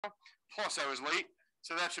plus I was late,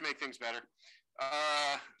 so that should make things better.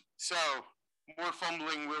 So more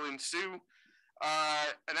fumbling will ensue.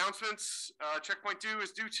 Announcements, checkpoint due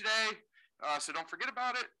is due today, so don't forget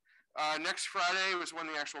about it. Next Friday was when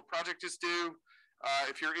the actual project is due.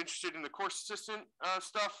 If you're interested in the course assistant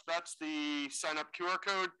stuff, that's the sign up QR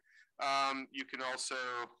code. You can also,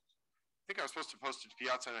 I think I was supposed to post it to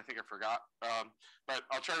Piazza and I think I forgot, but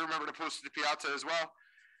I'll try to remember to post it to Piazza as well.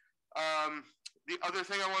 The other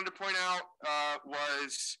thing I wanted to point out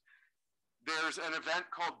was there's an event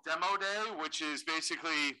called Demo Day, which is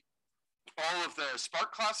basically all of the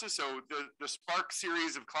Spark classes. So the Spark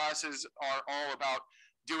series of classes are all about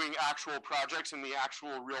doing actual projects in the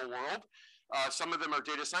actual real world. Some of them are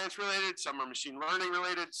data science related, some are machine learning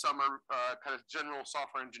related, some are kind of general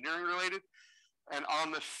software engineering related. And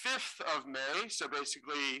on the 5th of May, so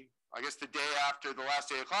basically, I guess the day after the last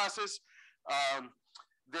day of classes,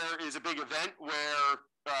 there is a big event where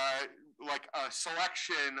like a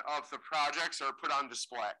selection of the projects are put on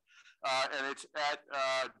display. And it's at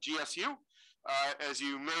GSU. As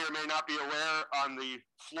you may or may not be aware, on the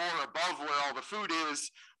floor above where all the food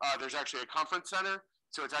is, there's actually a conference center.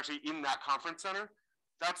 So it's actually in that conference center.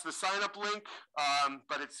 That's the sign up link,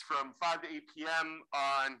 but it's from 5 to 8 p.m.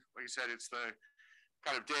 on, like I said, it's the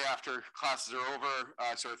kind of day after classes are over.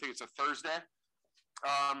 So I think it's a Thursday.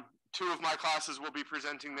 2 of my classes will be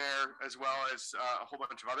presenting there, as well as a whole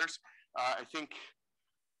bunch of others. I think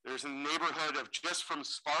there's a neighborhood of, just from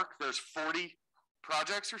Spark, there's 40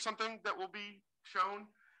 projects or something that will be shown.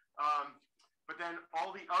 But then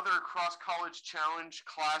all the other cross-college challenge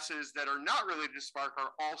classes that are not related to Spark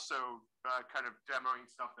are also kind of demoing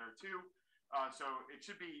stuff there too. So it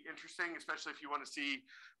should be interesting, especially if you want to see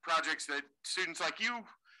projects that students like you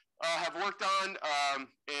have worked on,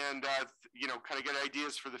 and you know, kind of get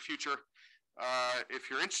ideas for the future if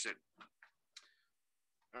you're interested.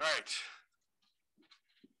 All right.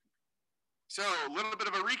 So a little bit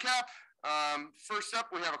of a recap. First up,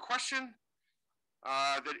 we have a question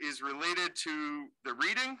that is related to the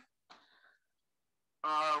reading,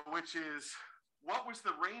 which is, what was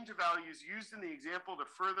the range of values used in the example to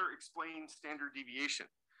further explain standard deviation?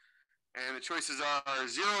 And the choices are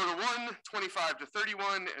 0 to 1, 25 to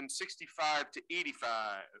 31, and 65 to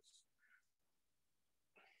 85.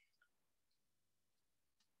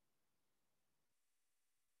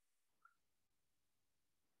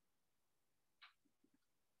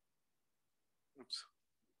 Oops.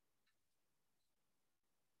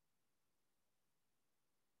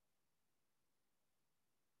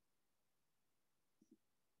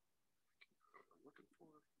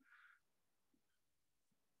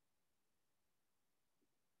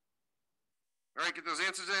 All right, get those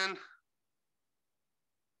answers in.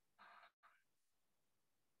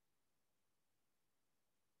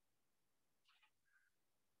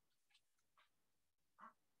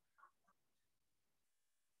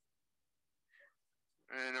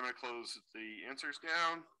 And I'm going to close the answers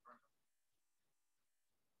down.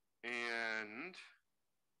 And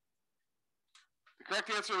the correct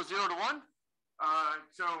answer was 0 to 1.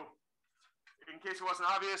 So in case it wasn't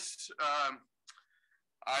obvious,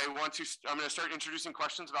 I'm going to start introducing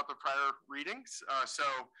questions about the prior readings. So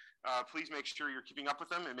please make sure you're keeping up with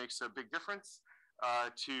them. It makes a big difference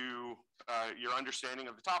to your understanding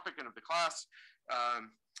of the topic and of the class.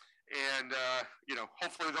 You know,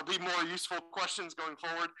 hopefully there'll be more useful questions going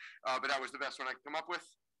forward, but that was the best one I could come up with.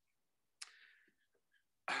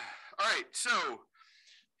 All right, so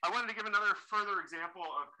I wanted to give another further example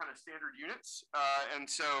of kind of standard units. And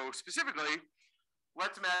so specifically,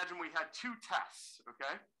 let's imagine we had 2 tests,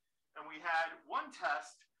 okay? And we had one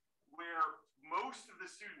test where most of the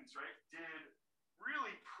students, right, did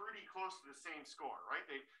really pretty close to the same score, right?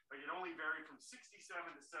 Like it only varied from 67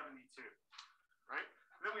 to 72, right?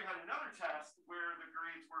 And then we had another test where the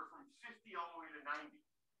grades were from 50 all the way to 90,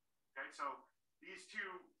 okay? So these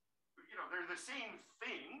two, you know, they're the same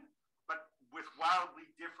thing, but with wildly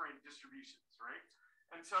different distributions, right?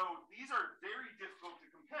 And so these are very difficult to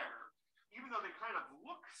compare. Even though they kind of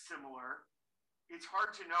look similar, it's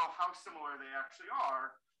hard to know how similar they actually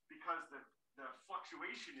are because the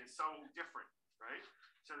fluctuation is so different, right?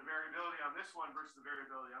 So the variability on this one versus the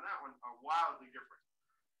variability on that one are wildly different.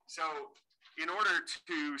 So in order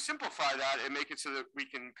to simplify that and make it so that we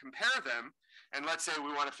can compare them, and let's say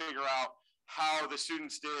we want to figure out how the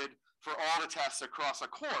students did for all the tests across a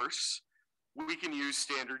course, we can use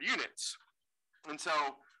standard units. And so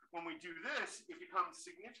when we do this, it becomes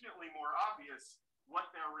significantly more obvious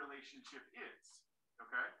what their relationship is,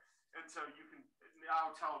 okay? And so you can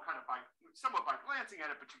now tell kind of somewhat by glancing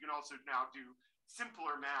at it, but you can also now do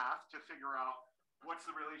simpler math to figure out what's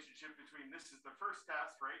the relationship between this is the first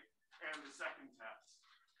test, right, and the second test.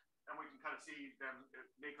 And we can kind of see them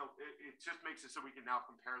it just makes it so we can now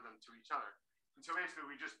compare them to each other. And so basically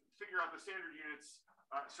we just figure out the standard units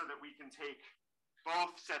so that we can take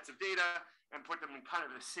both sets of data and put them in kind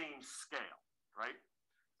of the same scale, right?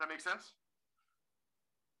 Does that make sense?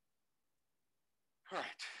 All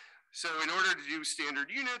right, so in order to do standard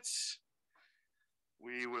units,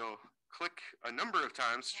 we will click a number of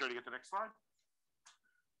times to try to get the next slide.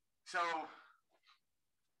 So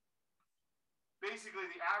basically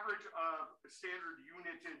the average of standard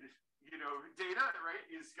united, data, right,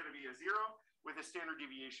 is going to be a 0 with a standard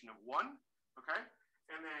deviation of 1, okay?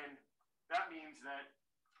 And then that means that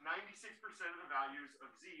 96% of the values of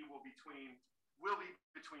z will be between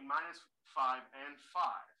 -5 and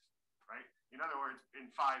 5, right? In other words,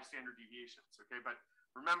 in 5 standard deviations, okay? But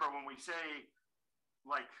remember, when we say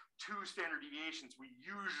like 2 standard deviations, we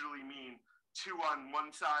usually mean 2 on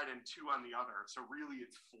one side and 2 on the other. So really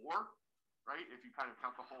it's 4, right? If you kind of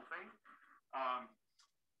count the whole thing.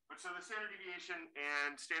 But so the standard deviation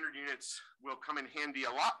and standard units will come in handy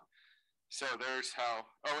a lot. So there's how,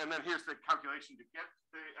 and then here's the calculation to get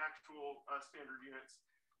the actual standard units.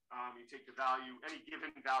 You take the value, any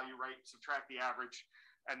given value, right, subtract the average,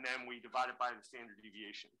 and then we divide it by the standard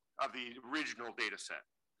deviation of the original data set.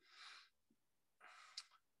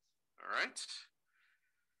 All right.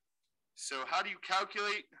 So how do you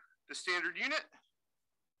calculate the standard unit?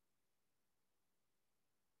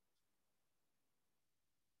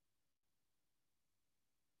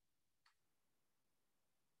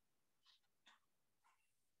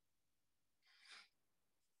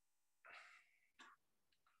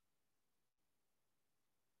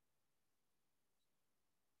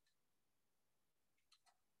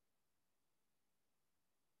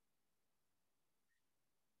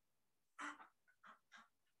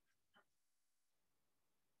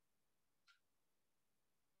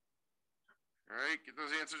 All right, get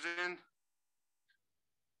those answers in.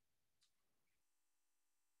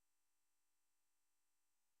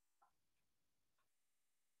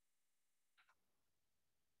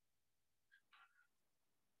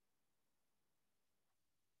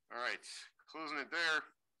 All right, closing it there.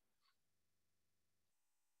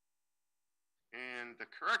 And the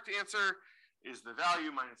correct answer is the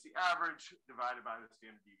value minus the average divided by the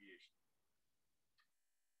standard deviation.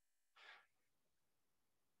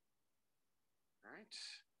 All right.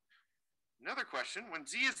 Another question, when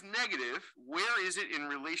z is negative, where is it in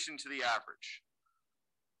relation to the average?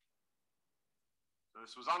 So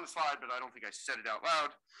this was on the slide, but I don't think I said it out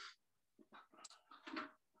loud.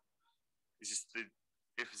 It's just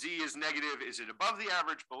if z is negative, is it above the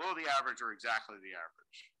average, below the average, or exactly the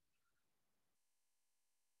average?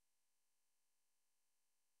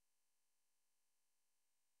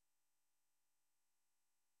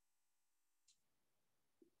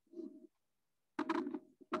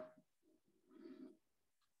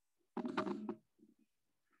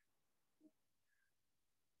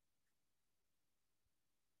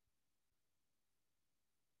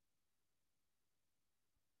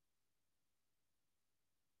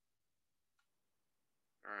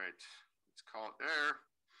 All right, let's call it there.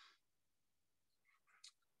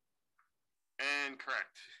 And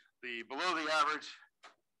correct. The below the average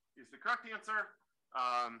is the correct answer.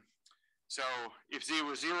 So if z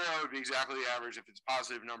was 0, it would be exactly the average. If it's a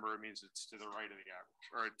positive number, it means it's to the right of the average,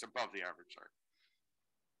 or it's above the average, sorry.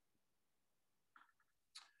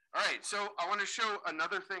 All right, so I want to show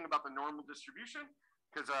another thing about the normal distribution,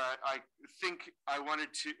 because I think I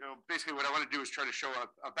wanted to, basically what I want to do is try to show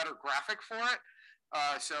a better graphic for it.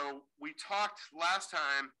 So we talked last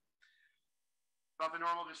time about the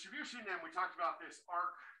normal distribution, and we talked about this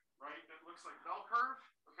arc, right, that looks like a bell curve,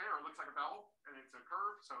 okay, or it looks like a bell, and it's a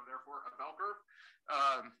curve, so therefore a bell curve.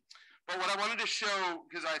 But what I wanted to show,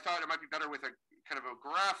 because I thought it might be better with a kind of a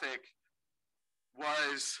graphic,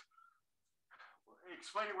 was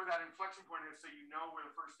explaining where that inflection point is so you know where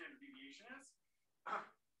the first standard deviation is.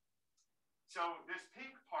 So this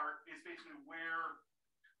pink part is basically where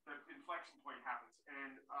the inflection point happens.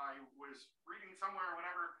 And I was reading somewhere or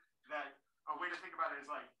whatever that a way to think about it is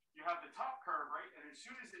like you have the top curve, right? And as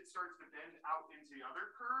soon as it starts to bend out into the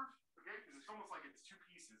other curve, okay, because it's almost like it's 2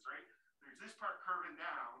 pieces, right? There's this part curving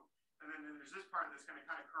down, and then there's this part that's going to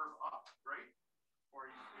kind of curve up, right? Or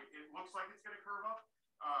it looks like it's going to curve up.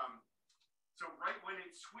 So right when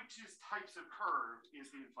it switches types of curve is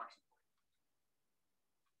the inflection point.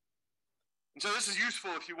 And so this is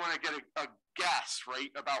useful if you want to get a guess,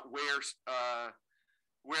 right, about where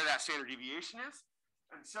that standard deviation is.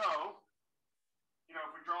 And so, you know,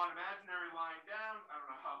 if we draw an imaginary line down, I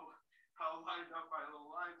don't know how lined up my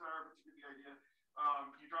little lines are, but you get the idea.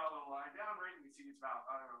 You draw a little line down, right? And you see it's about,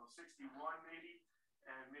 I don't know, 61 maybe,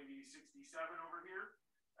 and maybe 67 over here.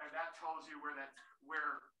 And that tells you where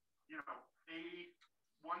you know,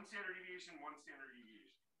 one standard deviation, one standard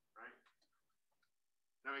deviation, right?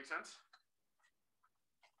 That makes sense?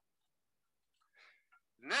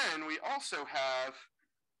 And then we also have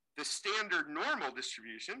the standard normal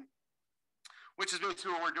distribution, which is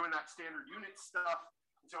basically when we're doing that standard unit stuff.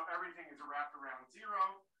 And so everything is wrapped around 0,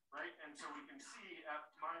 right? And so we can see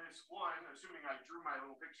at -1, assuming I drew my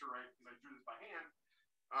little picture right, because I drew this by hand.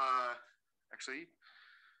 Actually,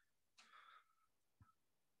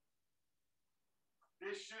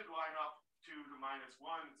 this should line up to the -1.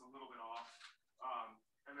 It's a little bit off.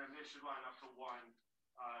 And then this should line up to 1.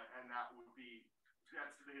 And that's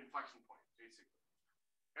the inflection point, basically.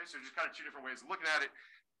 Okay, so just kind of two different ways of looking at it.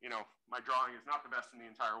 You know, my drawing is not the best in the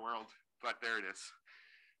entire world, but there it is.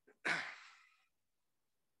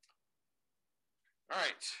 All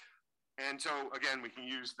right. And so, again, we can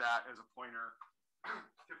use that as a pointer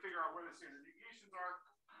to figure out where the standard deviations are,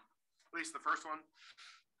 at least the first one.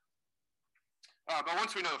 But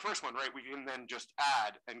once we know the first one, right, we can then just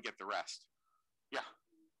add and get the rest. Yeah.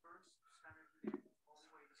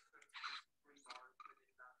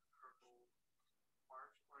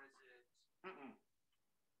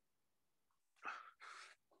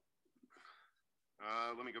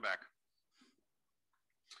 Let me go back.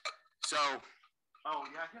 So, oh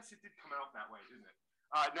yeah, I guess it did come out that way, didn't it?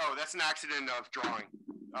 No, that's an accident of drawing.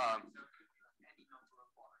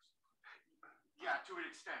 Yeah, to an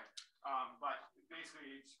extent. But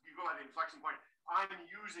basically, you go at the inflection point. I'm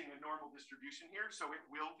using a normal distribution here, so it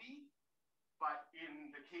will be. But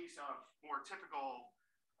in the case of more typical,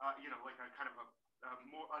 you know, like a kind of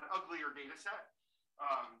an uglier data set,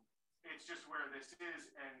 it's just where this is,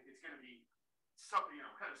 and it's going to be you know,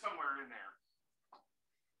 kind of somewhere in there.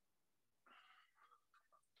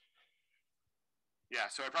 Yeah,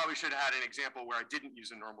 so I probably should have had an example where I didn't use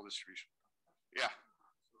a normal distribution. Yeah.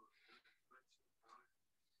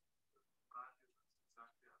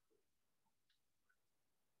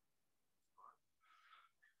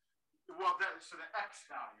 Well, so the X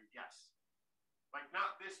value, yes. Like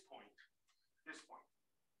not this point, this point.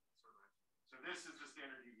 So this is the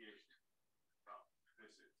standard deviation. Well,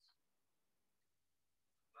 this is.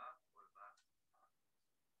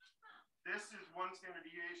 This is one standard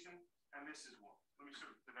deviation, and this is one. Let me show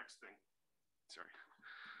you the next thing. Sorry.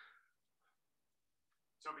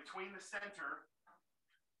 So between the center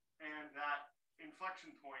and that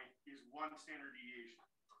inflection point is one standard deviation.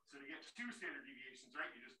 So to get 2 standard deviations,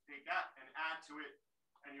 right, you just take that and add to it,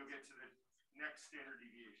 and you'll get to the next standard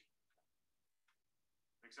deviation.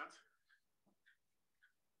 Make sense?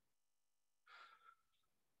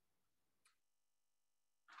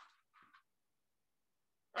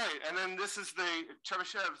 All right, and then this is the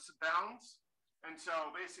Chebyshev's bounds. And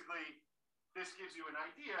so basically, this gives you an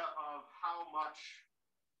idea of how much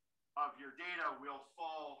of your data will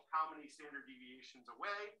fall how many standard deviations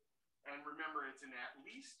away. And remember, it's an at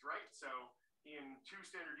least, right? So in 2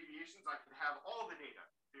 standard deviations, I could have all the data,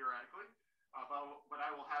 theoretically, but I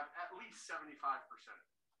will have at least 75%.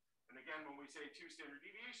 And again, when we say 2 standard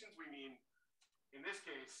deviations, we mean, in this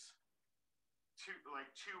case, 2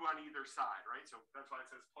 on either side, right? So that's why it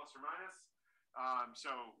says plus or minus.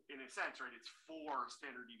 So in a sense, right, it's 4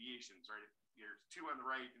 standard deviations, right? There's 2 on the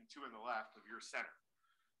right and 2 on the left of your center,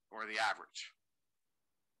 or the average.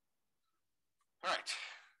 All right,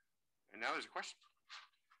 and now there's a question.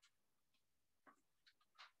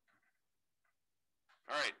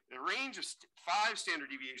 All right, the range of 5 standard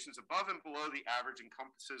deviations above and below the average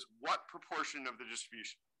encompasses what proportion of the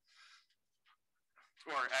distribution?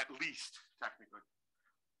 Or at least, technically.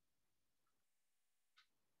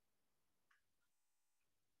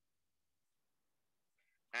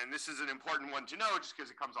 And this is an important one to know just because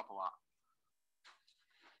it comes up a lot.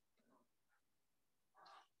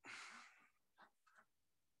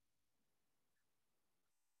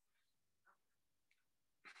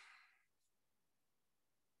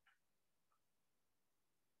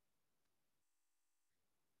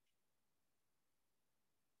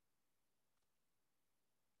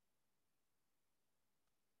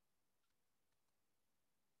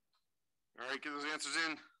 All right, get those answers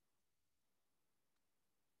in.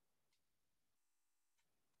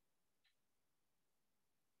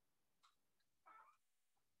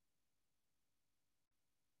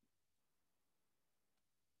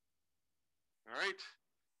 All right,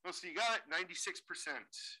 most of you got it,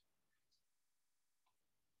 96%.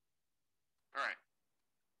 All right.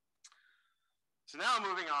 So now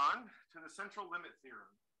moving on to the central limit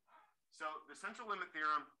theorem. So the central limit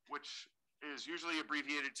theorem, which is usually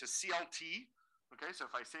abbreviated to CLT, Okay, so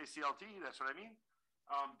if I say CLT, that's what I mean.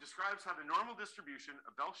 Describes how the normal distribution,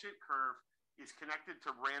 a bell-shaped curve, is connected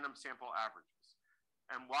to random sample averages.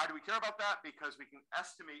 And why do we care about that? Because we can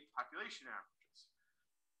estimate population averages.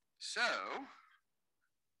 So, I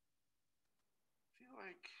feel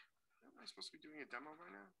like, am I supposed to be doing a demo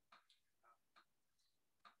by now?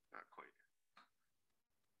 Not quite.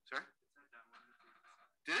 Sorry?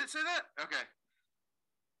 Did it say that? Okay.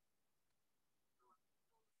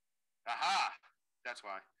 Aha! That's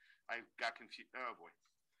why. I got confused. Oh boy.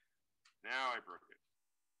 Now I broke it.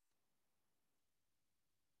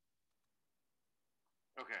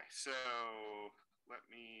 Okay, so let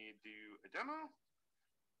me do a demo.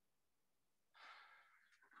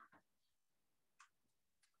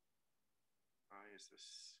 Why is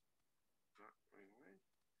this not going away?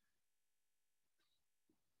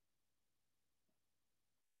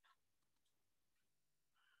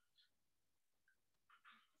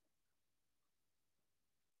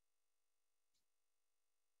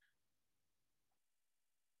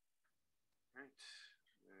 Right,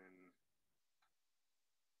 then.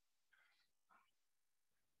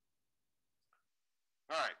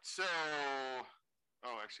 All right, so,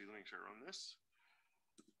 oh, actually, let me make sure I run this.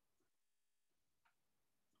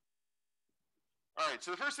 All right,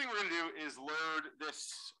 so the first thing we're gonna do is load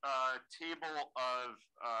this table of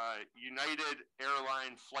United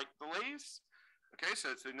airline flight delays. Okay,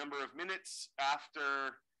 so it's the number of minutes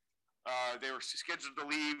after they were scheduled to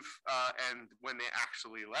leave and when they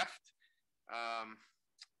actually left.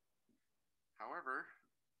 However,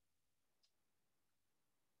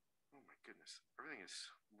 oh my goodness, everything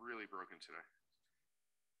is really broken today.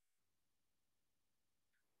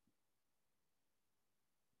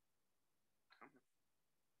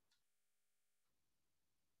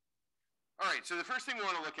 All right, so the first thing we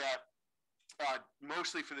want to look at,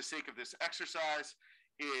 mostly for the sake of this exercise,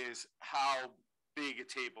 is how big a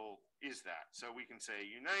table is that. So we can say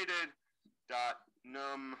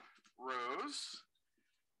united.num rows,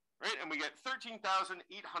 right? And we get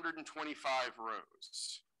 13,825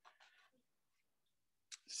 rows.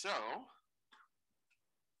 So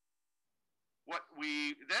what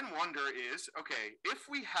we then wonder is, okay, if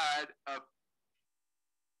we had a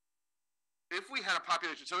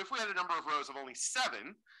population, so if we had a number of rows of only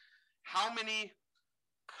 7, how many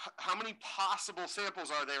possible samples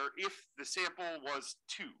are there if the sample was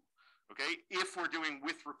 2? Okay, if we're doing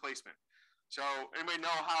with replacement. So anybody know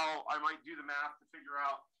how I might do the math to figure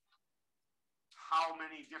out how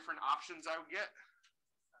many different options I would get?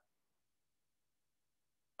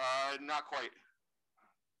 Not quite.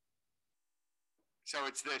 So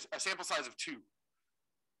it's a sample size of 2.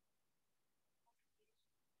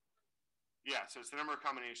 Yeah, so it's the number of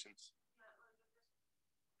combinations.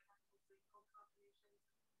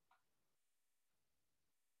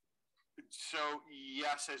 So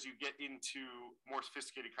yes, as you get into more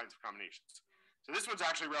sophisticated kinds of combinations. So this one's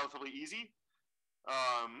actually relatively easy.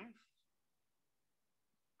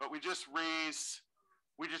 But we just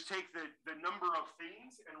take the number of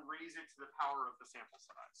things and raise it to the power of the sample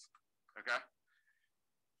size, okay?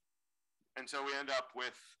 And so we end up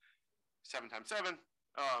with 7 times 7,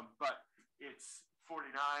 but it's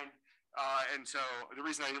 49. And so the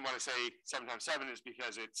reason I didn't want to say 7 times 7 is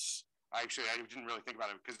because it's, actually, I didn't really think about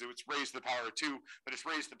it because it's raised to the power of 2, but it's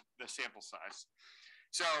raised the sample size.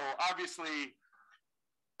 So obviously,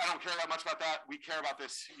 I don't care that much about that. We care about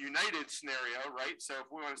this united scenario, right? So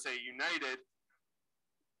if we want to say united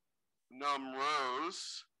num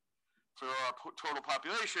rows for our total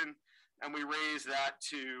population, and we raise that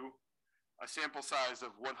to a sample size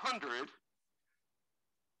of 100,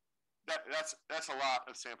 that's a lot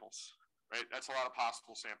of samples, right? That's a lot of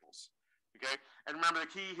possible samples, okay? And remember, the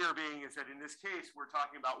key here being is that in this case, we're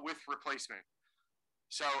talking about with replacement.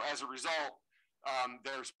 So as a result,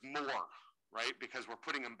 there's more, right? Because we're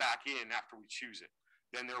putting them back in after we choose it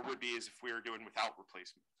than there would be as if we were doing without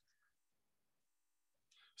replacement.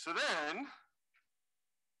 So then,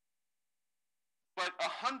 but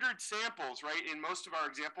 100 samples, right, in most of our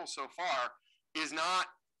examples so far is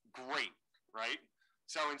not great, right?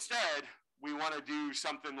 So instead, we want to do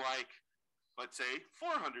something like, let's say,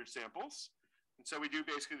 400 samples. And so we do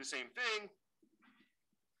basically the same thing.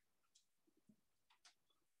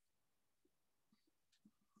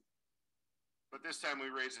 But this time we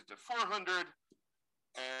raise it to 400,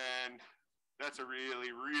 and that's a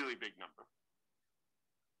really, really big number.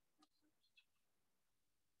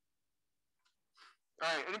 All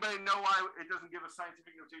right, anybody know why it doesn't give a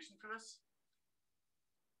scientific notation for this?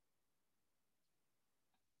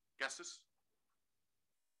 Guesses?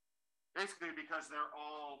 Basically because they're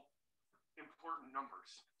all important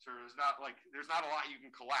numbers. So there's not a lot you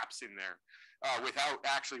can collapse in there without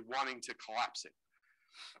actually wanting to collapse it.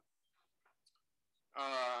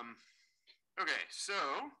 Okay, so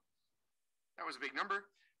that was a big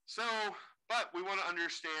number. So, but we want to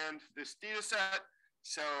understand this data set.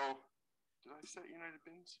 So, did I set United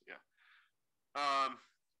Bins? Yeah.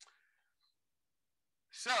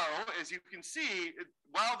 So, as you can see,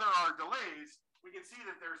 while there are delays, we can see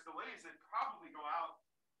that there's delays that probably go out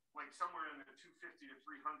like somewhere in the 250 to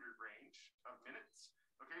 300 range of minutes.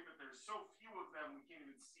 Okay, but there's so few of them, we can't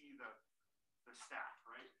even see the stack,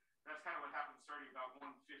 right? That's kind of what happens starting about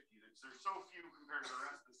 150. There's so few compared to the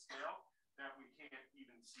rest of the scale that we can't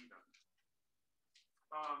even see them.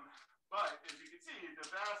 But as you can see, the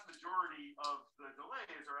vast majority of the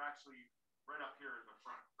delays are actually right up here in the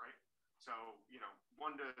front, right? So, you know,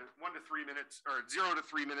 1 to 3 minutes, or 0 to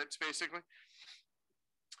 3 minutes, basically.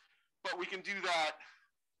 But we can do that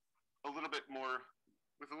a little bit more,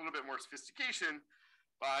 with a little bit more sophistication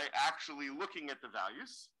by actually looking at the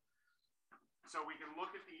values. So we can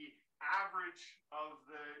look at the average of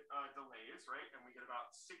the delays, right? And we get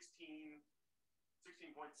about 16.7,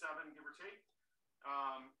 give or take,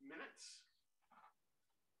 minutes.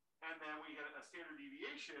 And then we get a standard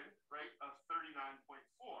deviation, right, of 39.4.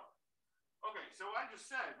 Okay, so I just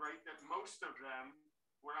said, right, that most of them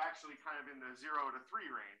were actually kind of in the 0 to 3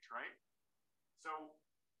 range, right? So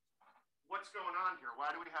what's going on here?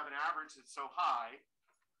 Why do we have an average that's so high?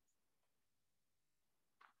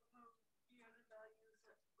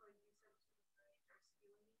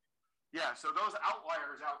 Yeah, so those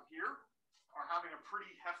outliers out here are having a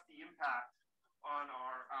pretty hefty impact on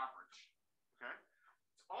our average, okay?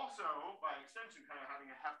 It's also, by extension, kind of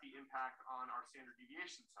having a hefty impact on our standard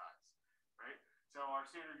deviation size, right? So our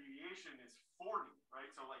standard deviation is 40,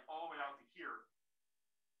 right? So like all the way out to here,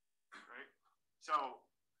 right? So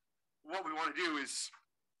what we want to do is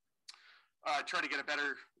try to get a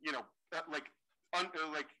better, you know,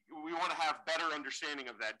 we want to have better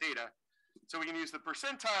understanding of that data. So we can use the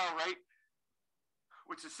percentile, right?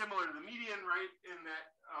 Which is similar to the median, right? In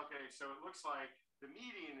that, okay, so it looks like the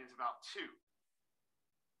median is about 2.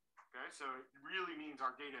 Okay, so it really means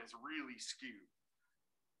our data is really skewed.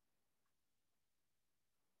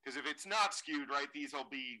 Because if it's not skewed, right, these will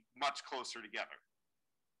be much closer together.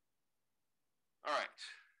 All right,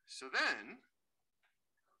 so then,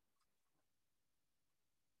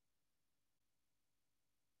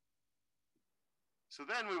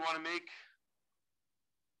 we want to make,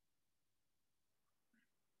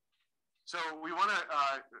 so we want to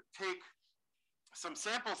take some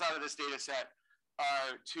samples out of this data set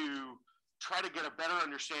to try to get a better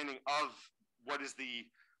understanding of what is the,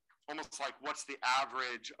 almost like what's the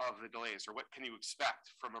average of the delays, or what can you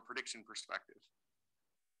expect from a prediction perspective.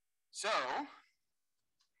 So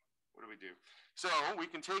what do? So we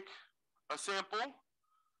can take a sample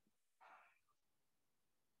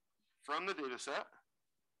from the data set,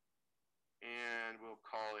 and we'll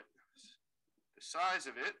call it the size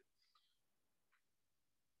of it,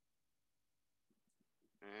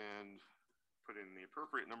 and put in the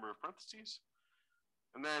appropriate number of parentheses.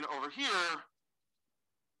 And then over here,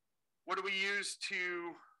 what do we use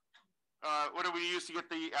to get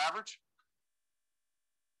the average?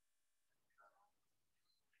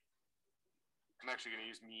 I'm actually going to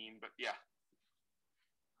use mean, but yeah.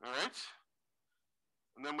 All right.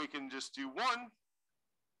 And then we can just do 1.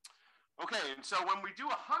 Okay, and so when we do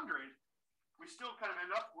 100, we still kind of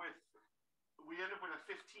end up with a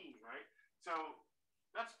 15, right? So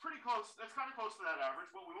that's pretty close. That's kind of close to that average.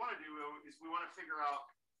 What we want to do is we want to figure out,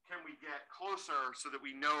 can we get closer so that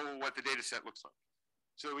we know what the data set looks like,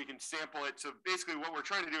 so that we can sample it. So basically what we're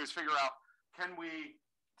trying to do is figure out, can we,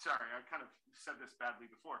 sorry, I kind of said this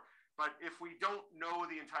badly before, but if we don't know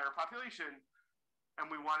the entire population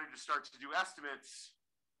and we wanted to start to do estimates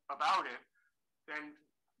about it, then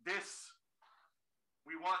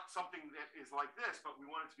we want something that is like this, but we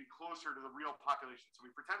want it to be closer to the real population. So we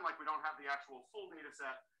pretend like we don't have the actual full data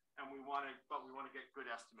set, and we want to get good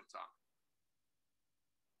estimates on.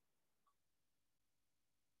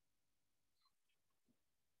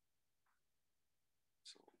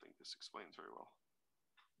 So I don't think this explains very well.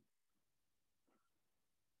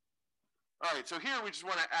 All right, so here we just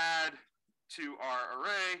want to add to our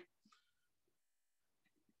array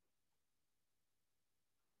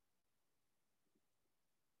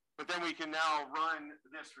but then we can now run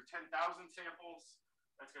this for 10,000 samples.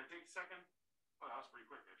 That's going to take a second. Oh, that was pretty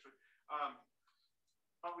quick, actually.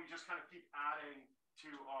 But we just kind of keep adding to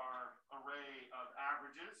our array of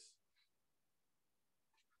averages.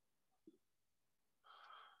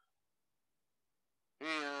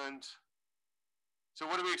 And So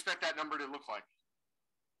what do we expect that number to look like?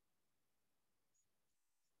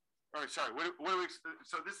 All right, sorry. What do we?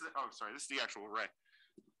 So this is this is the actual array.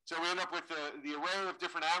 So we end up with the array of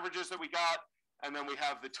different averages that we got, and then we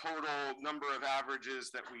have the total number of averages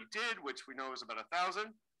that we did, which we know is about 1,000.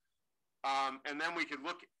 And then we could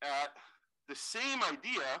look at the same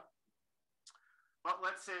idea, but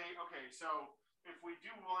let's say, okay, so if we do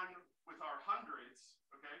one with our hundreds,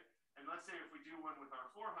 okay, and let's say if we do one with our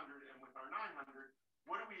 400 and with our 900,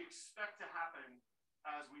 what do we expect to happen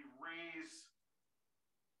as we raise,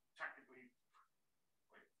 technically,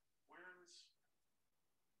 wait, where's,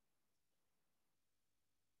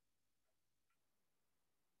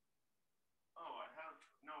 oh,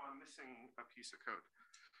 I'm missing a piece of code.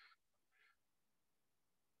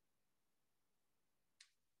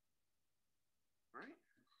 Right?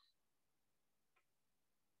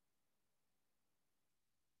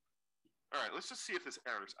 All right, let's just see if this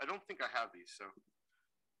errors. I don't think I have these, so.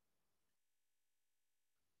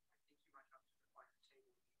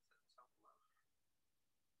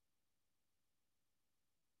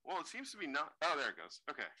 Well, it seems to be not. Oh, there it goes.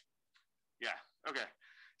 Okay. Yeah. Okay.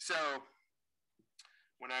 So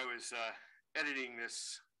when I was editing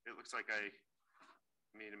this, it looks like I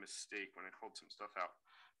made a mistake when I pulled some stuff out.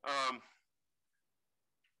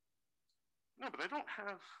 No, but I don't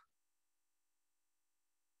have.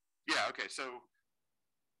 Yeah. Okay. So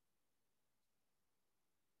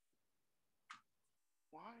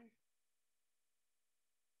why?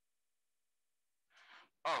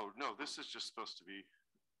 Oh no, this is just supposed to be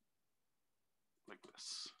like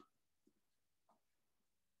this.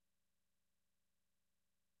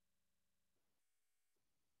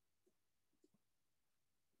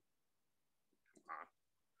 Come on.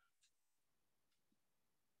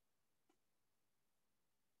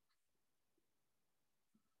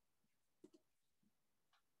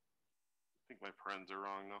 I think my parens are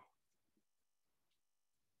wrong though.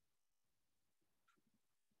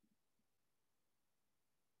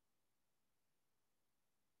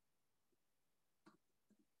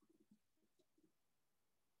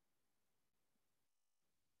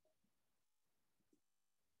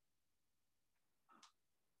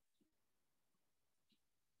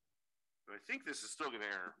 But I think this is still going to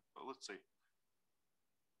error, but let's see.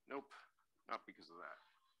 Nope, not because of that.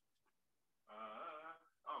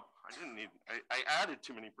 Oh, I didn't need, I added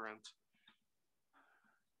too many parens.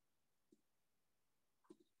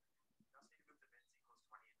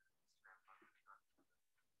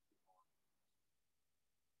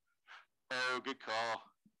 Oh, good call.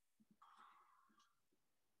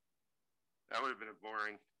 That would have been a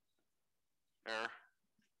boring error.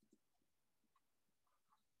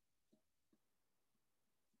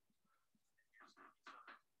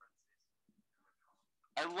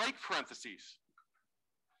 I like parentheses.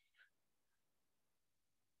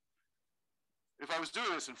 If I was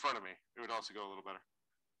doing this in front of me, it would also go a little better.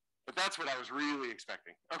 But that's what I was really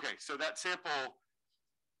expecting. Okay, so that sample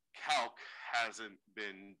calc hasn't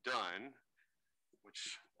been done,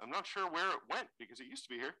 which I'm not sure where it went because it used to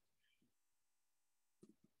be here.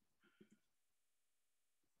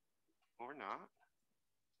 Or not.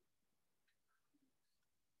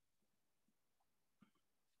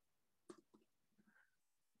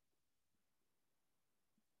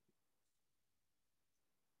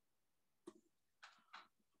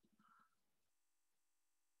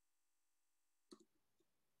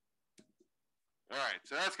 All right,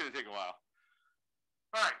 so that's going to take a while.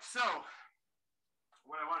 All right, so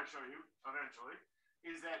what I want to show you eventually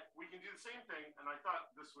is that we can do the same thing, and I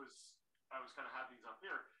thought this was, I was kind of have these up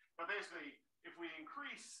here, but basically, if we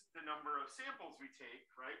increase the number of samples we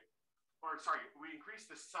take, right, or sorry, we increase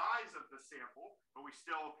the size of the sample, but we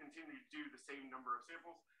still continue to do the same number of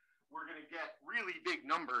samples, we're going to get really big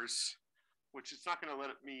numbers, which it's not going to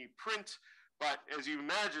let me print, but as you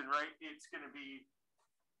imagine, right, it's going to be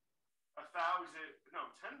 10,000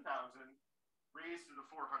 raised to the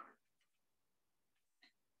 400.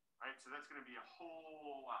 Right, so that's going to be a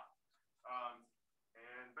whole lot.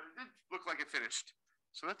 But it did look like it finished,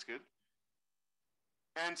 so that's good.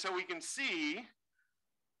 And so we can see,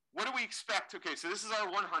 what do we expect? Okay, so this is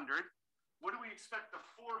our 100. What do we expect the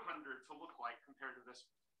 400 to look like compared to this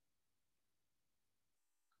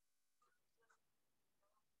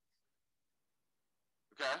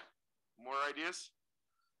one? Okay, more ideas?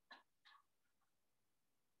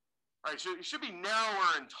 All right, so it should be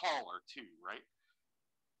narrower and taller too, right?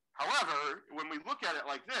 However, when we look at it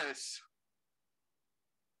like this,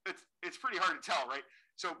 it's pretty hard to tell, right?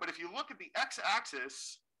 So, but if you look at the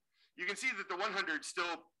x-axis, you can see that the 100 is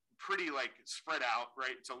still pretty like spread out,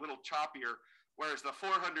 right? It's a little choppier, whereas the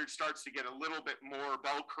 400 starts to get a little bit more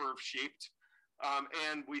bell curve shaped.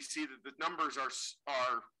 And we see that the numbers are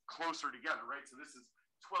closer together, right? So this is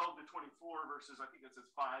 12 to 24 versus, I think it says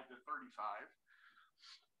 5 to 35.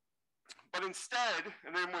 But instead,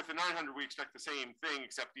 and then with the 900, we expect the same thing,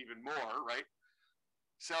 except even more, right?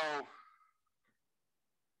 So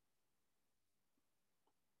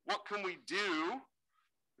what can we do?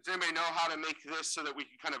 Does anybody know how to make this so that we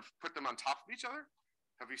can kind of put them on top of each other?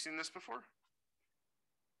 Have you seen this before?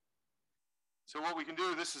 So what we can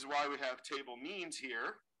do, this is why we have table means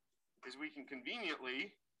here, is we can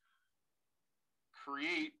conveniently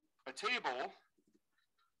create a table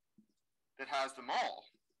that has them all.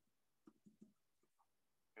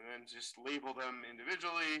 And then just label them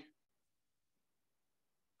individually.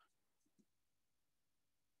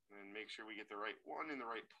 And make sure we get the right one in the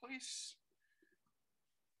right place.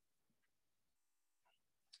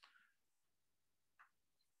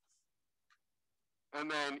 And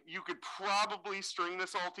then you could probably string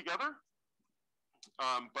this all together,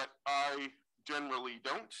 but I generally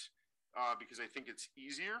don't because I think it's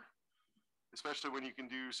easier, especially when you can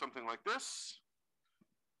do something like this.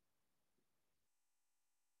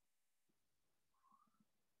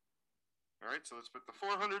 All right, so let's put the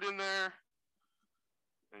 400 in there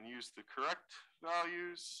and use the correct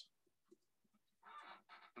values.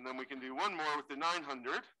 And then we can do one more with the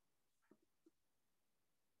 900.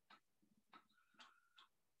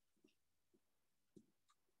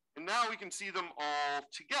 And now we can see them all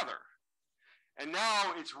together. And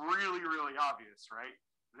now it's really, really obvious, right?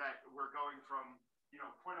 That we're going from,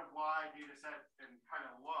 point of Y data set and kind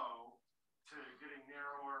of low to getting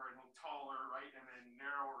narrower and taller, right? And then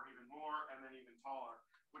narrower even more, and then even taller,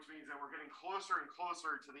 which means that we're getting closer and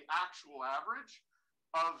closer to the actual average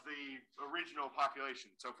of the original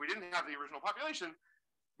population. So if we didn't have the original population,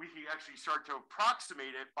 we can actually start to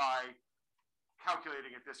approximate it by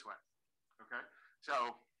calculating it this way, okay?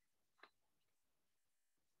 So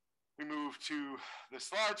we move to the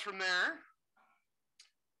slides from there.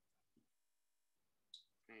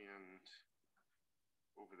 And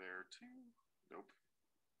over there too. Nope.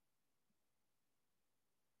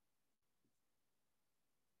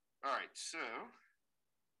 All right, so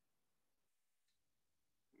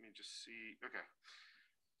let me just see. Okay.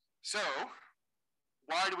 So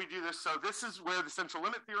why do we do this? So this is where the central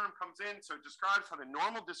limit theorem comes in. So it describes how the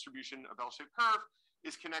normal distribution of L-shaped curve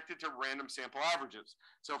is connected to random sample averages.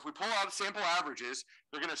 So if we pull out sample averages,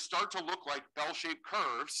 they're going to start to look like bell-shaped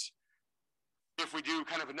curves if we do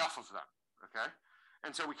kind of enough of them, okay? And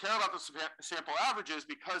so we care about the sample averages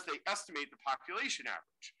because they estimate the population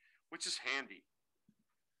average, which is handy.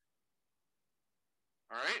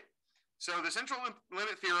 All right? So the central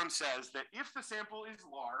limit theorem says that if the sample is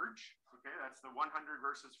large, okay, that's the 100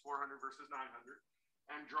 versus 400 versus 900,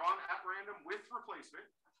 and drawn at random with replacement,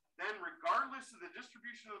 then regardless of the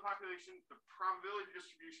distribution of the population, the probability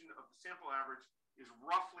distribution of the sample average is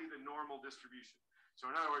roughly the normal distribution.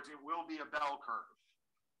 So in other words, it will be a bell curve.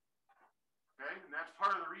 Okay, and that's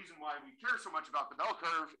part of the reason why we care so much about the bell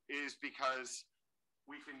curve is because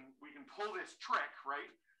we can pull this trick,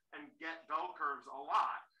 right, and get bell curves a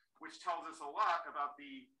lot, which tells us a lot about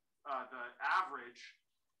the average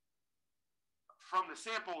from the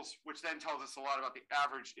samples, which then tells us a lot about the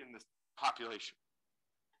average in the population.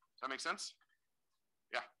 Does that make sense?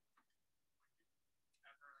 Yeah.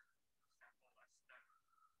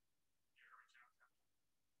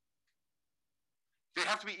 They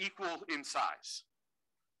have to be equal in size.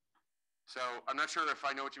 So I'm not sure if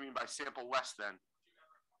I know what you mean by sample less than.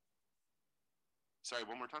 Sorry,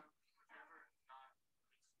 one more time.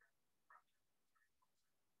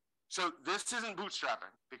 So this isn't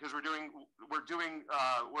bootstrapping because we're doing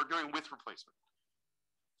with replacement.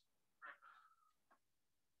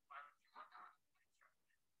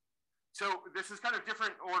 So this is kind of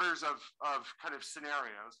different orders of kind of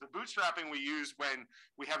scenarios. The bootstrapping we use when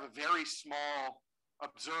we have a very small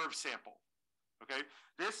observed sample, okay?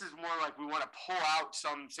 This is more like we want to pull out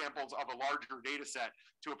some samples of a larger data set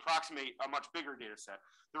to approximate a much bigger data set.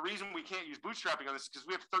 The reason we can't use bootstrapping on this is because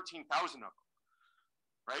we have 13,000 of them,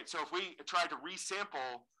 right? So if we try to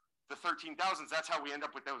resample the 13,000s, that's how we end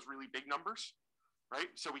up with those really big numbers, right?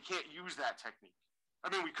 So we can't use that technique. I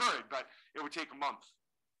mean, we could, but it would take a month.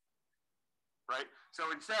 Right?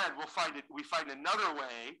 So instead, we find another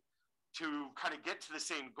way to kind of get to the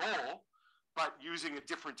same goal, but using a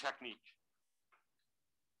different technique.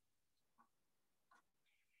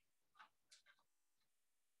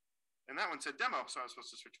 And that one said demo, so I was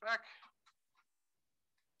supposed to switch back.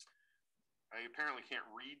 I apparently can't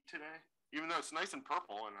read today, even though it's nice and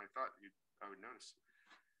purple, and I thought I would notice.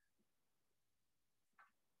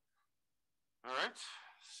 All right,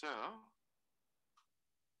 so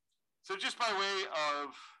So just by way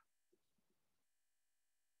of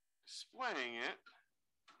displaying it,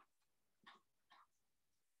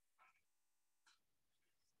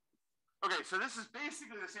 okay, so this is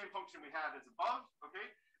basically the same function we had as above, okay,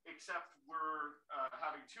 except we're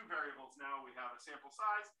having two variables now. We have a sample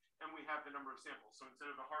size and we have the number of samples. So instead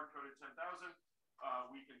of the hard-coded 10,000,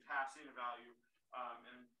 we can pass in a value,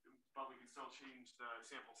 but we can still change the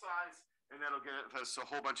sample size, and that'll get us a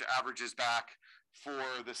whole bunch of averages back for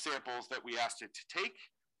the samples that we asked it to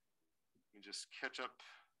take. Let me just catch up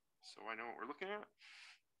so I know what we're looking at.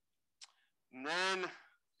 And then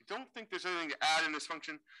I don't think there's anything to add in this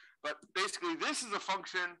function, but basically this is a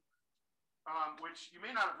function which you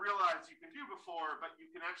may not have realized you can do before, but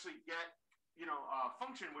you can actually get, a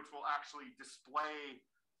function which will actually display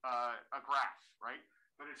a graph, right?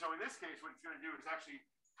 But so in this case, what it's going to do is actually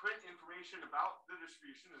print information about the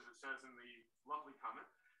distribution, as it says in the lovely comment,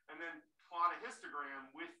 and then plot a histogram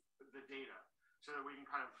with the data so that we can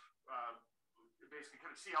kind of basically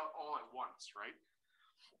kind of see all at once, right?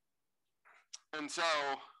 And so,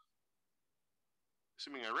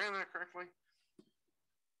 assuming I ran that correctly,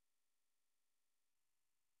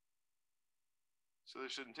 so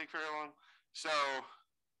this shouldn't take very long. So,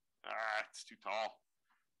 it's too tall.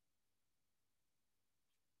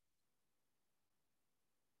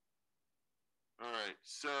 All right,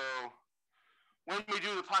 so when we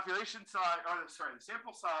do the population size, the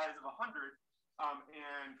sample size of 100,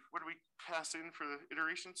 and what do we pass in for the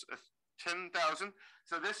iterations? 10,000.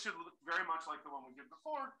 So this should look very much like the one we did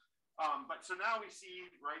before. But so now we see,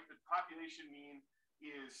 right, the population mean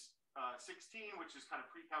is 16, which is kind of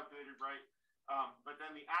pre-calculated, right? But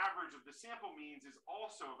then the average of the sample means is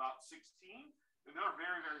also about 16, and they're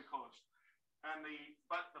very, very close.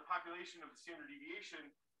 But the population of the standard deviation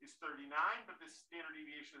is 39, but the standard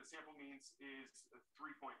deviation of the sample means is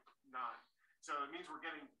 3.9. So it means we're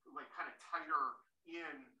getting like kind of tighter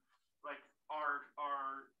in, like our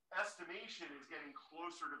estimation is getting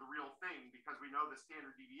closer to the real thing because we know the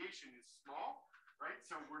standard deviation is small, right?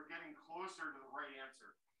 So we're getting closer to the right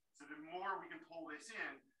answer. So the more we can pull this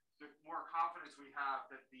in, the more confidence we have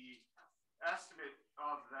that the estimate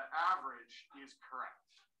of the average is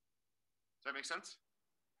correct. Does that make sense?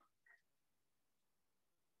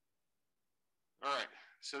 All right,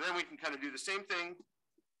 so then we can kind of do the same thing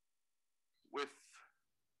with,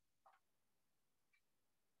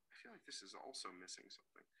 I feel like this is also missing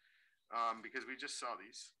something because we just saw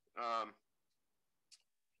these.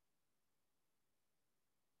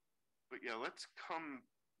 But yeah, let's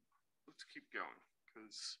keep going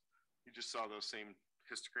because you just saw those same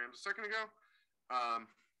histograms a second ago.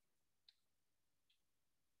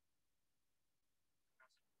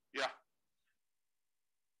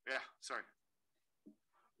 Yeah, sorry.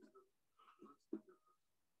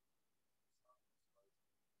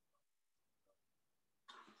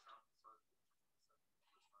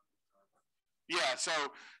 Yeah, so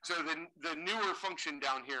the newer function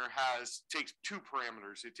down here takes two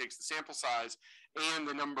parameters. It takes the sample size and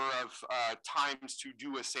the number of times to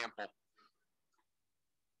do a sample.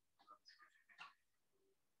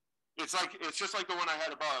 It's just like the one I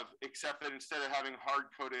had above, except that instead of having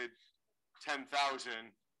hard-coded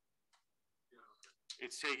 10,000,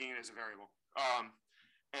 it's taking it as a variable.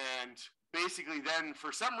 And basically then,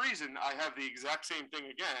 for some reason, I have the exact same thing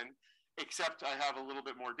again, except I have a little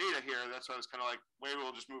bit more data here. That's why I was kind of like, maybe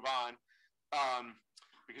we'll just move on,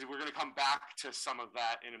 because we're going to come back to some of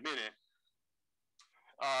that in a minute.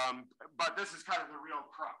 But this is kind of the real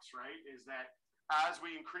crux, right? Is that as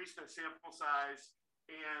we increase the sample size,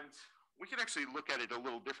 and we can actually look at it a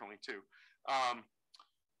little differently too.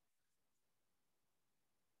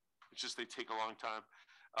 It's just they take a long time.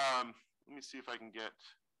 Let me see if I can get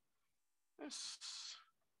this.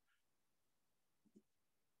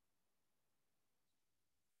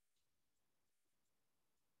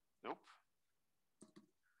 Nope.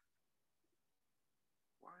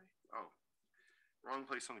 Why? Oh, wrong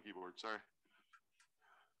place on the keyboard, sorry.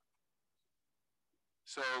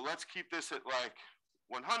 So let's keep this at like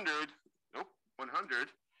 100. Nope,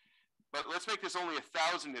 100. But let's make this only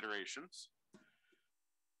 1,000 iterations.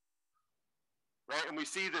 Right, and we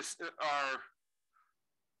see this,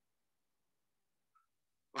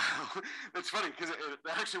 that's funny because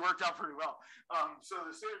that actually worked out pretty well. So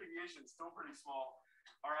the standard deviation is still pretty small.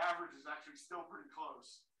 Our average is actually still pretty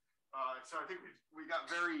close. So I think we got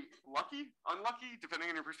very lucky, unlucky, depending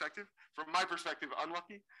on your perspective. From my perspective,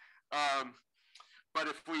 unlucky.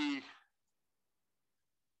 But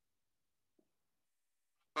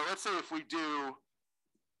let's say if we do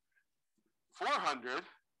 400,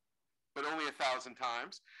 but only 1,000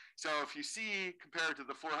 times. So if you see, compared to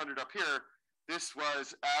the 400 up here, this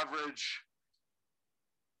was average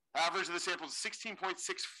of the sample is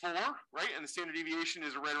 16.64, right? And the standard deviation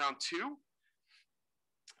is right around 2.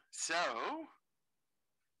 So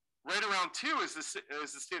right around 2 is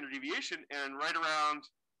the standard deviation, and right around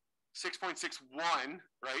 6.61,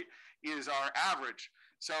 right, is our average.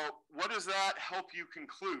 So what does that help you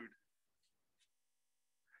conclude?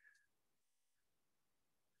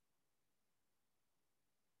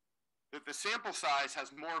 That the sample size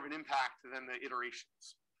has more of an impact than the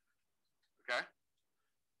iterations, okay?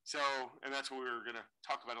 So, and that's what we were gonna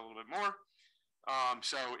talk about a little bit more.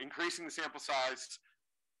 So increasing the sample size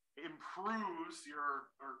improves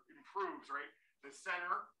right, the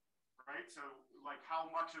center, right? So like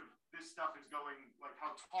how much of this stuff is going, like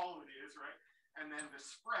how tall it is, right? And then the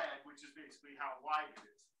spread, which is basically how wide it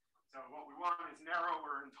is. So what we want is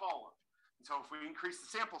narrower and taller. And so if we increase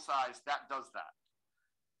the sample size, that does that.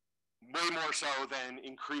 Way more so than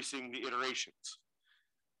increasing the iterations.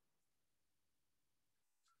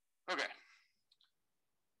 Okay.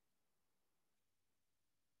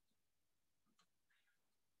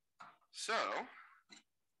 So,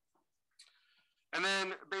 and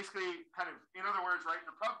then basically kind of, in other words, right,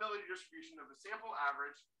 the probability distribution of the sample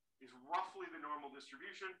average is roughly the normal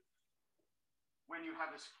distribution when you have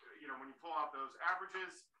this, when you pull out those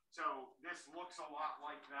averages. So this looks a lot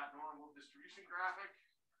like that normal distribution graphic.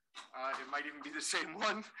 It might even be the same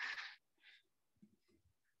one.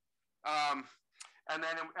 And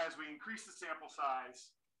then as we increase the sample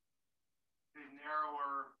size, the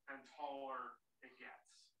narrower and taller it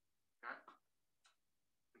gets, okay?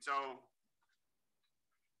 And so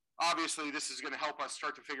obviously this is going to help us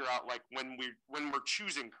start to figure out like when we're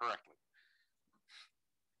choosing correctly.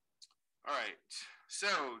 All right,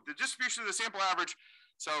 so the distribution of the sample average.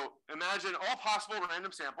 So imagine all possible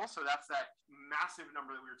random samples. So that's that massive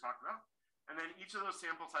number that we were talking about. And then each of those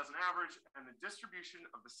samples has an average, and the distribution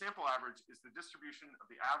of the sample average is the distribution of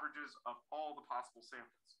the averages of all the possible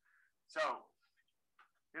samples. So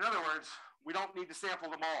in other words, we don't need to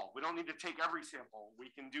sample them all. We don't need to take every sample.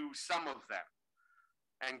 We can do some of them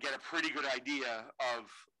and get a pretty good idea of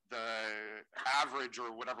the average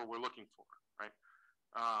or whatever we're looking for, right?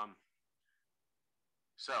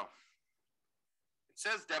 So it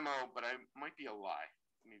says demo, but it might be a lie.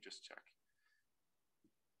 Let me just check.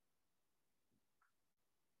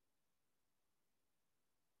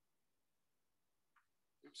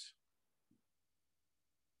 Oops.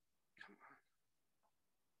 Come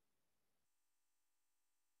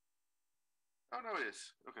on. Oh, no, it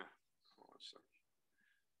is. Okay. Hold on a second.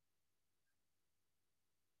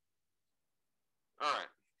 All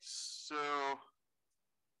right. So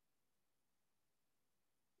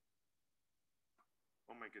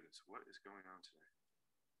oh my goodness, what is going on today?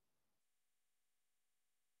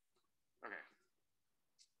 Okay.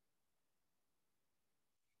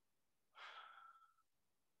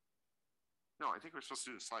 No, I think we're supposed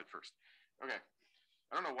to do the slide first. Okay.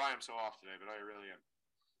 I don't know why I'm so off today, but I really am.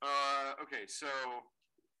 Okay, so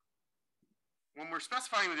when we're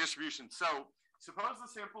specifying the distribution, so suppose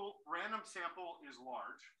the random sample is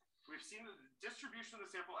large. We've seen that the distribution of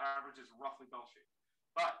the sample average is roughly bell-shaped.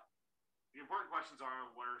 But the important questions are,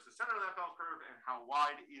 where's the center of that bell curve and how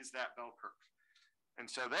wide is that bell curve? And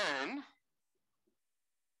so then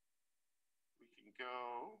we can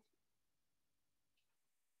go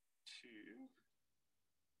to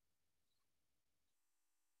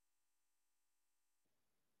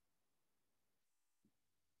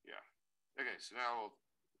okay, so now we'll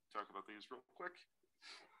talk about these real quick.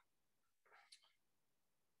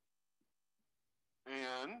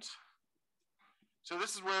 And so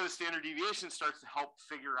this is where the standard deviation starts to help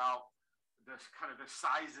figure out this kind of the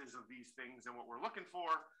sizes of these things and what we're looking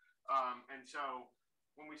for. And so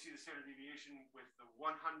when we see the standard deviation with the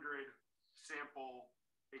 100 sample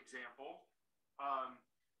example,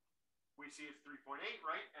 we see it's 3.8,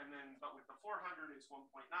 right? And then, but with the 400, it's 1.9.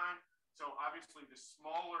 So obviously, the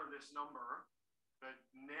smaller this number, the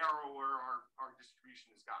narrower our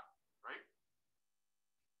distribution has gotten, right?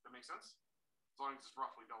 That makes sense? As long as it's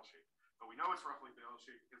roughly bell-shaped. But we know it's roughly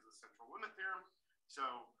bell-shaped because of the central limit theorem. So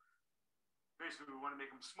basically, we want to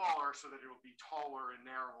make them smaller so that it will be taller and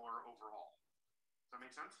narrower overall. Does that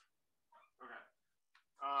make sense? Okay.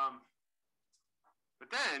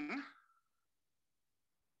 But then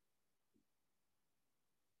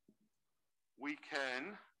we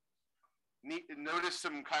can notice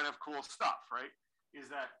some kind of cool stuff, right? Is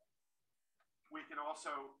that we can also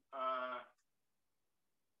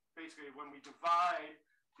basically when we divide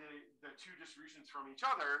the two distributions from each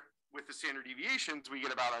other with the standard deviations, we get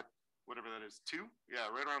about a whatever that is, 2. Yeah,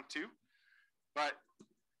 right around 2. But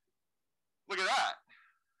look at that.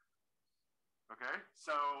 Okay,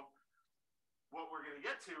 so what we're going to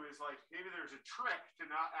get to is like maybe there's a trick to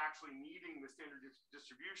not actually needing the standard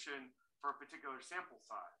distribution for a particular sample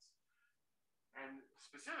size. And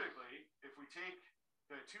specifically, if we take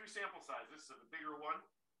the two sample sizes, so the bigger one,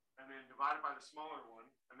 and then divide it by the smaller one,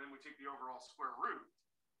 and then we take the overall square root,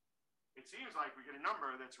 it seems like we get a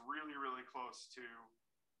number that's really, really close to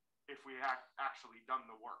if we actually done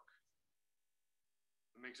the work.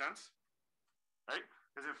 That make sense? Right?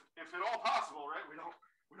 Because if at all possible, right, we don't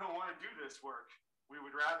want to do this work. We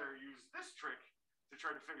would rather use this trick to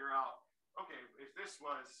try to figure out, okay, if this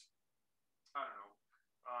was, I don't know,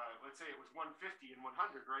 let's say it was 150 and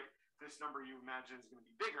 100, right? This number you imagine is going to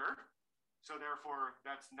be bigger. So therefore,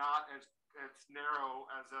 that's not as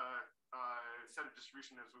narrow as a set of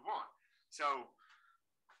distribution as we want. So,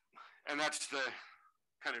 and that's the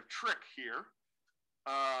kind of trick here.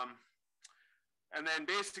 And then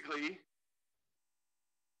basically,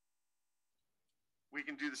 we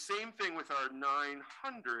can do the same thing with our 900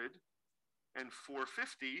 and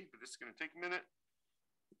 450, but it's going to take a minute.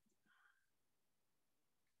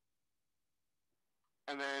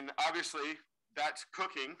 And then obviously that's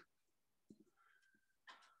cooking.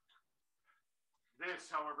 This,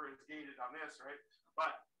 however, is gated on this, right?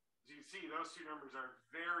 But as you can see, those two numbers are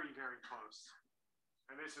very, very close.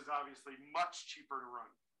 And this is obviously much cheaper to run.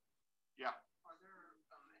 Yeah. Are there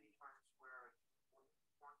any times where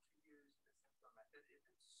you want to use the simpler method if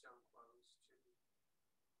it's so close to,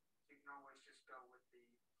 you can always just go with the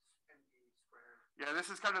ND squared? Yeah,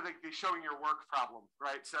 this is kind of the showing your work problem,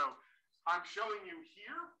 right? So I'm showing you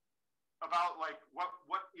here about like what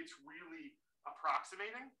it's really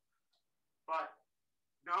approximating, but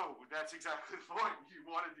no, that's exactly the point. You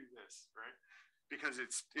want to do this, right? Because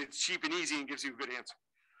it's cheap and easy and gives you a good answer.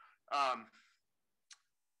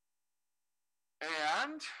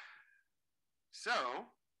 And so,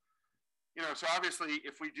 so obviously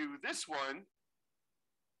if we do this one,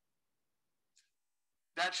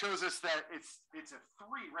 that shows us that it's a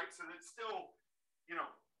 3, right? So that's still,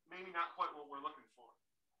 maybe not quite what we're looking for.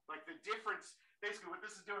 Like the difference, basically what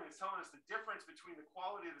this is doing is telling us the difference between the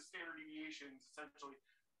quality of the standard deviations, essentially,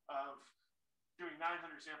 of doing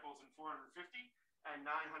 900 samples and 450 and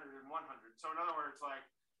 900 and 100. So in other words, like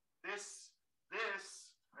this,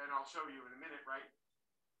 and I'll show you in a minute, right?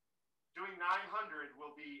 Doing 900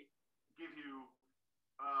 will give you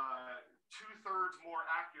 2/3 more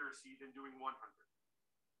accuracy than doing 100.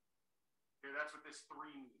 Okay, that's what this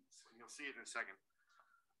 3 means, and you'll see it in a second.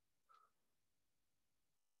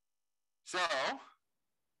 So,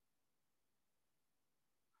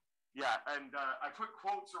 yeah, and I put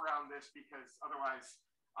quotes around this because otherwise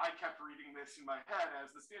I kept reading this in my head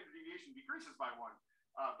as the standard deviation decreases by 1,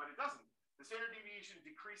 but it doesn't. The standard deviation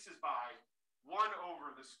decreases by 1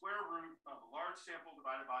 over the square root of a large sample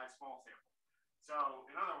divided by a small sample. So,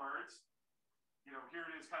 in other words, here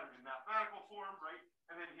it is kind of in mathematical form, right?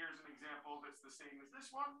 And then here's an example that's the same as this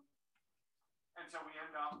one. And so we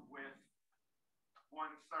end up with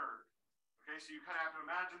 1/3. Okay, so you kind of have to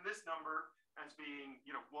imagine this number as being,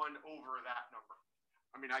 1 over that number.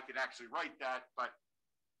 I mean, I could actually write that, but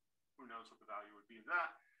who knows what the value would be of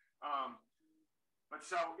that. But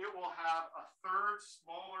so it will have a 1/3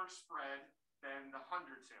 smaller spread than the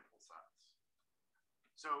 100 sample size.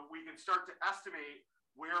 So we can start to estimate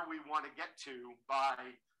where we want to get to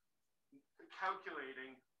by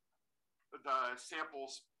calculating the sample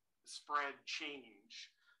spread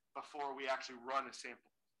change before we actually run a sample.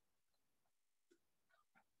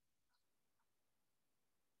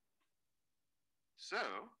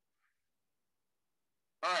 So,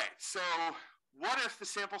 all right, so what if the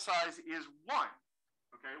sample size is 1?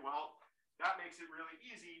 Okay, well, that makes it really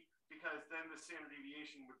easy because then the standard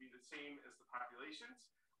deviation would be the same as the populations,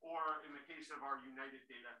 or in the case of our united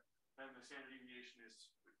data, then the standard deviation is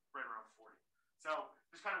right around 40. So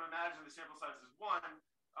just kind of imagine the sample size is 1,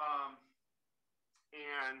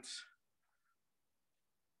 and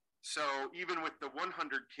so even with the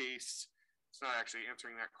 100 case, it's not actually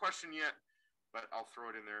answering that question yet, but I'll throw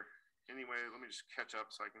it in there anyway. Let me just catch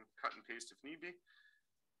up so I can cut and paste if need be.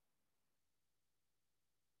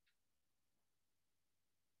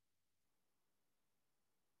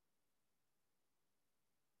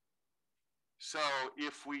 So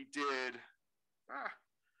if we did,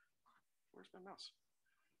 where's my mouse?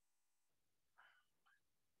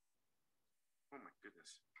 Oh my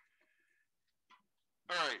goodness.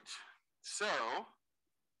 All right, so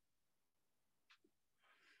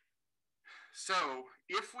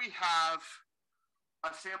if we have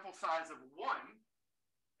a sample size of 1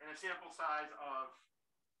 and a sample size of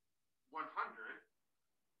 100,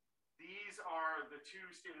 these are the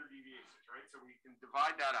 2 standard deviations, right? So we can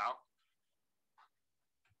divide that out.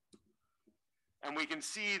 And we can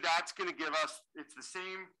see that's going to give us, it's the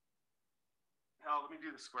same, hell, let me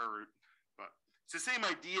do the square root, but it's the same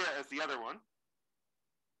idea as the other one.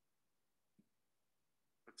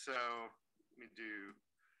 But so let me do,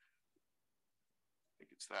 I think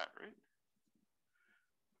it's that, right?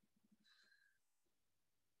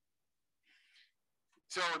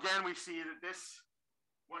 So again, we see that this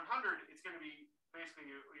 100 is going to be basically,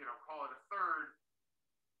 call it a third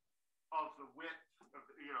of the width of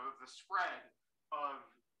the, of the spread of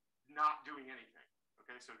not doing anything.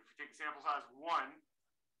 Okay, so if you take a sample size of 1,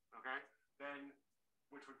 okay, then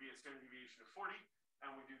which would be a standard deviation of 40,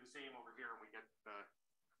 and we do the same over here, and we get the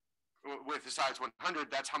with the size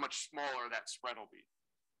 100. That's how much smaller that spread will be.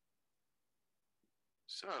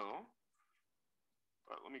 So,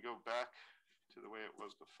 but let me go back to the way it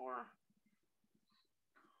was before.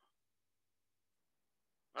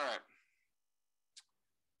 All right.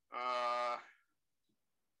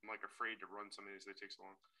 I'm like afraid to run some of these, they take so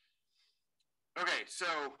long. Okay, so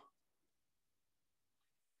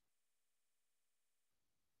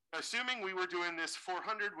assuming we were doing this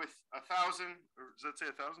 400 with 1,000, or does that say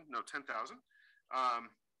 1,000? No, 10,000.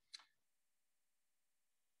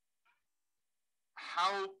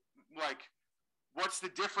 What's the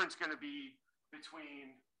difference going to be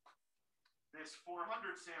between this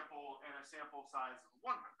 400 sample and a sample size of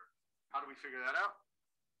 100? How do we figure that out?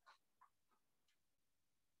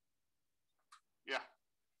 Yeah.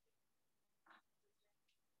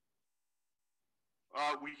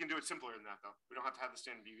 We can do it simpler than that, though. We don't have to have the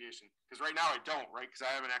standard deviation. Because right now I don't, right? Because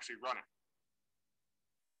I haven't actually run it.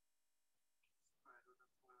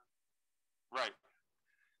 Right.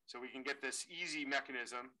 So we can get this easy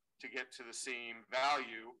mechanism to get to the same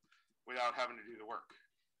value without having to do the work.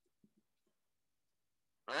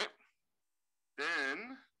 Right?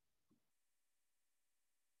 Then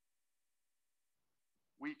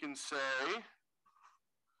we can say,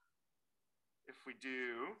 if we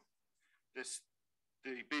do this,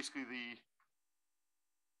 basically the,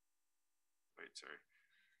 wait, sorry.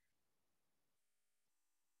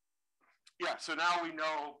 Yeah, so now we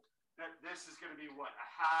know that this is going to be what, a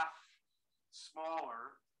half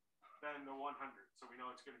smaller than the 100. So we know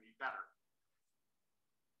it's going to be better.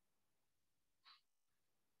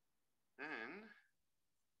 Then,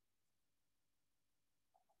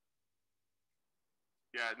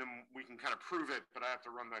 yeah, and then we can kind of prove it, but I have to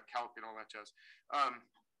run the calc and all that jazz.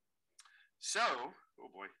 So, oh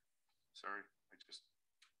boy, sorry, I just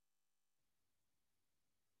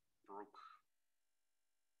broke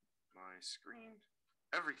my screen.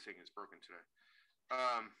 Everything is broken today.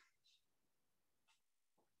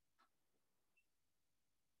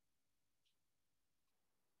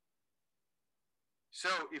 So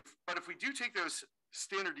if we do take those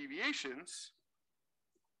standard deviations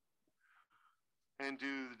and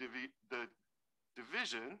do the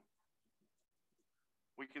division,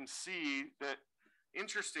 we can see that,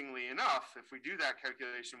 interestingly enough, if we do that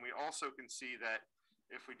calculation, we also can see that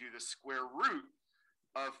if we do the square root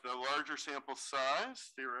of the larger sample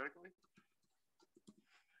size, theoretically,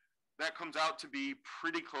 that comes out to be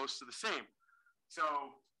pretty close to the same.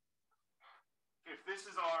 So if this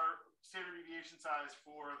is our standard deviation size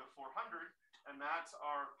for the 400, and that's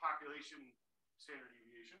our population standard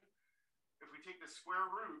deviation, if we take the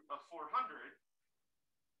square root of 400,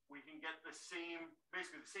 we can get the same,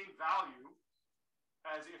 basically the same value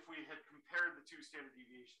as if we had compared the two standard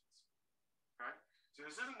deviations, okay? So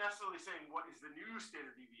this isn't necessarily saying what is the new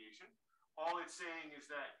standard deviation. All it's saying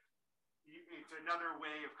is that it's another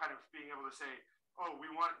way of kind of being able to say, oh,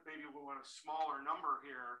 maybe we'll want a smaller number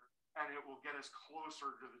here, and it will get us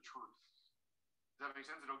closer to the truth. Does that make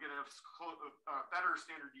sense? It'll get us better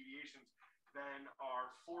standard deviations than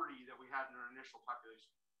our 40 that we had in our initial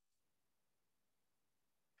population.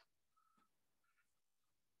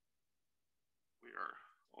 We are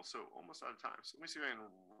also almost out of time. So let me see if I can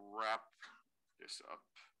wrap this up.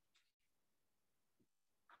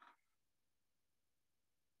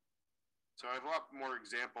 So I have a lot more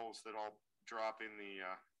examples that I'll drop in the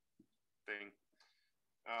thing.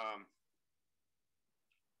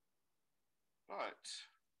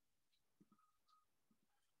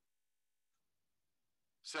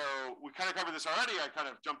 So we kind of covered this already. I kind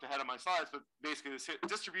of jumped ahead of my slides, but basically the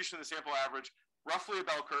distribution of the sample average, roughly a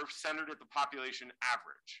bell curve centered at the population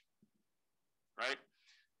average, right?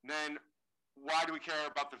 And then why do we care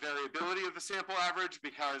about the variability of the sample average?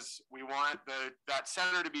 Because we want that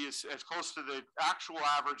center to be as close to the actual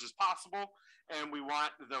average as possible, and we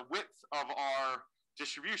want the width of our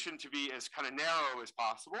distribution to be as kind of narrow as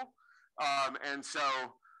possible. And so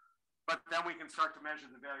But then we can start to measure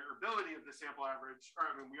the variability of the sample average, or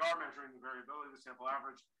I mean, we are measuring the variability of the sample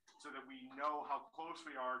average so that we know how close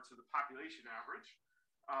we are to the population average.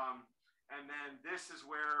 And then this is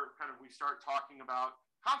where kind of we start talking about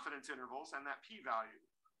confidence intervals and that p-value,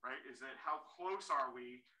 right? Is that how close are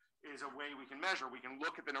we is a way we can measure. We can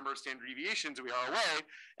look at the number of standard deviations we are away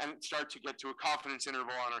and start to get to a confidence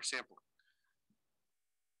interval on our sampling.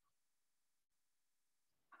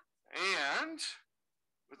 And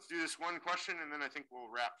let's do this one question, and then I think we'll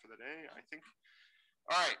wrap for the day, I think.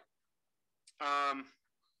 All right.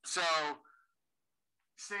 So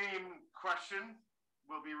same question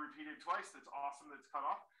will be repeated twice. That's awesome that it's cut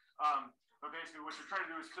off. But basically what you're trying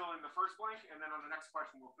to do is fill in the first blank, and then on the next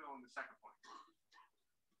question, we'll fill in the second blank.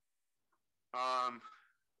 I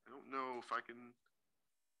don't know if I can.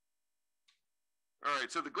 All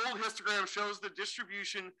right, so the gold histogram shows the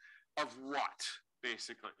distribution of what,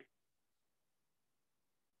 basically?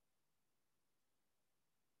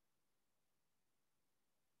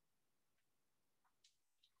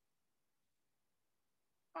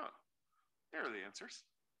 Oh, there are the answers.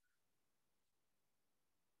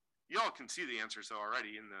 Y'all can see the answers though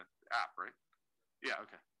already in the app, right? Yeah,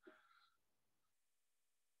 okay.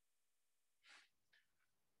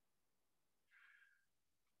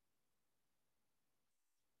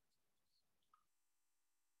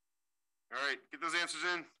 All right, get those answers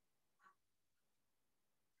in.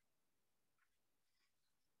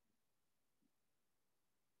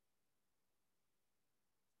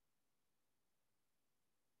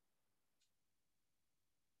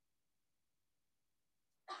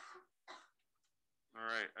 All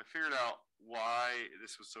right, I figured out why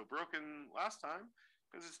this was so broken last time,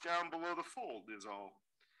 because it's down below the fold is all.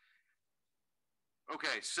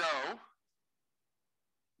 Okay, so let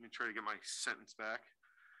me try to get my sentence back.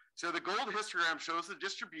 So the gold histogram shows the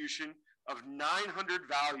distribution of 900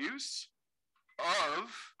 values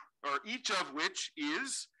of, or each of which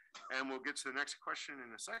is, and we'll get to the next question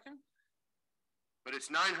in a second, but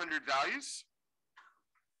it's 900 values.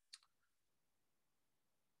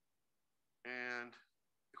 And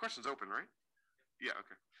the question's open, right? Yeah,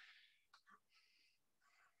 okay.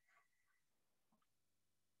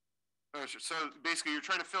 Oh, sure. So basically you're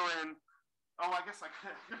trying to fill in, oh, I guess I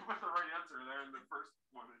could put the right answer there in the first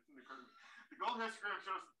one. The gold histogram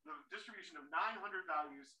shows the distribution of 900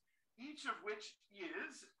 values, each of which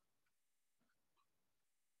is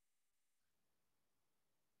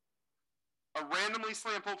a randomly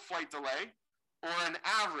sampled flight delay or an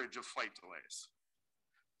average of flight delays.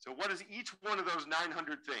 So what is each one of those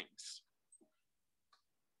 900 things?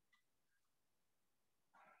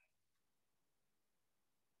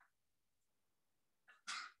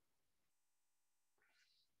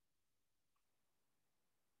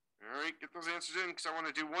 All right, get those answers in because I want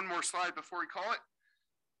to do one more slide before we call it.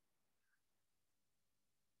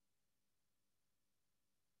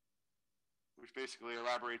 Which basically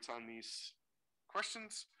elaborates on these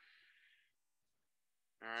questions.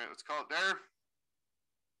 All right, let's call it there.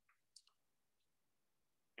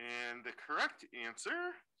 And the correct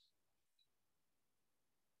answer,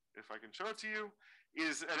 if I can show it to you,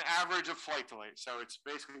 is an average of flight delays. So it's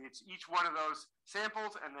basically, it's each one of those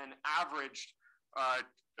samples and then averaged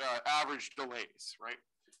average delays, right?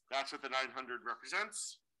 That's what the 900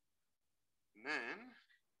 represents. And then,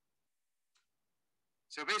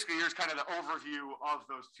 so basically here's kind of the overview of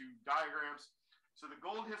those two diagrams. So the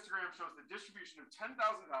gold histogram shows the distribution of 10,000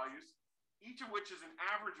 values, each of which is an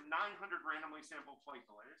average of 900 randomly sampled flight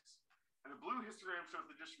delays. And the blue histogram shows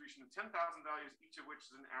the distribution of 10,000 values, each of which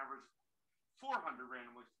is an average 400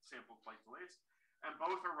 randomly sampled flight delays. And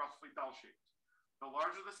both are roughly bell-shaped. The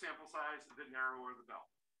larger the sample size, the narrower the bell.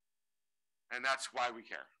 And that's why we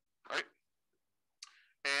care, right?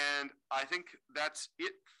 And I think that's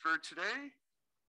it for today.